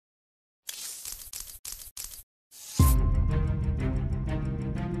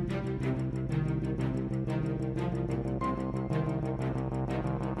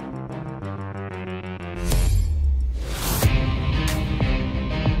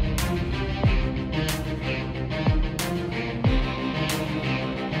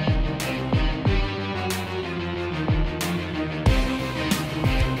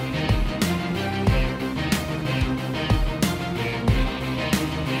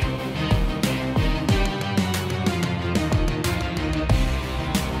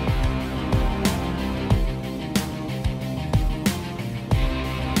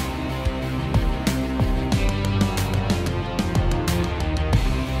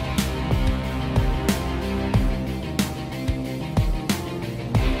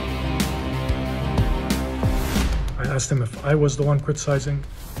asked him if I was the one criticizing.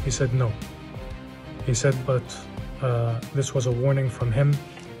 He said no. He said, but this was a warning from him,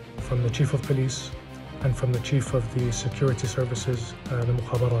 from the chief of police, and from the chief of the security services, the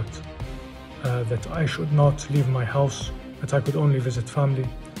mukhabarat, that I should not leave my house, that I could only visit family,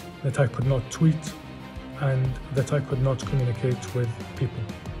 that I could not tweet, and that I could not communicate with people.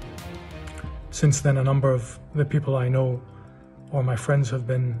 Since then, a number of the people I know or my friends have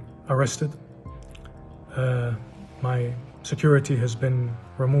been arrested. My security has been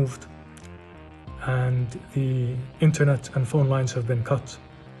removed, and the internet and phone lines have been cut.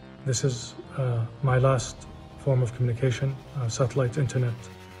 This is my last form of communication, satellite internet.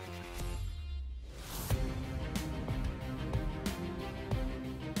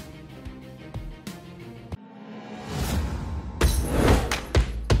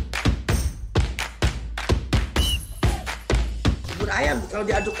 Ayam kalau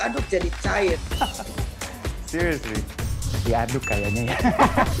diaduk-aduk jadi cair. Seriously? Diaduk kayaknya ya.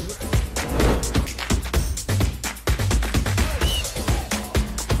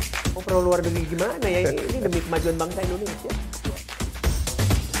 Mau perlu luar negeri gimana ya? Ini demi kemajuan bangsa Indonesia.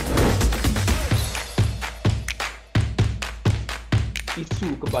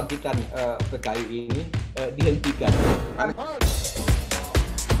 Isu kebangkitan PKI ini dihentikan.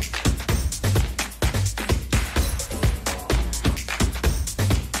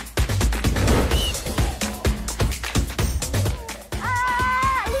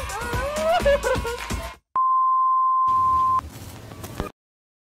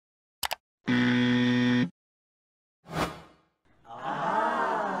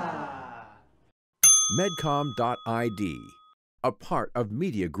 Medcom.id, a part of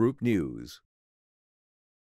Media Group News.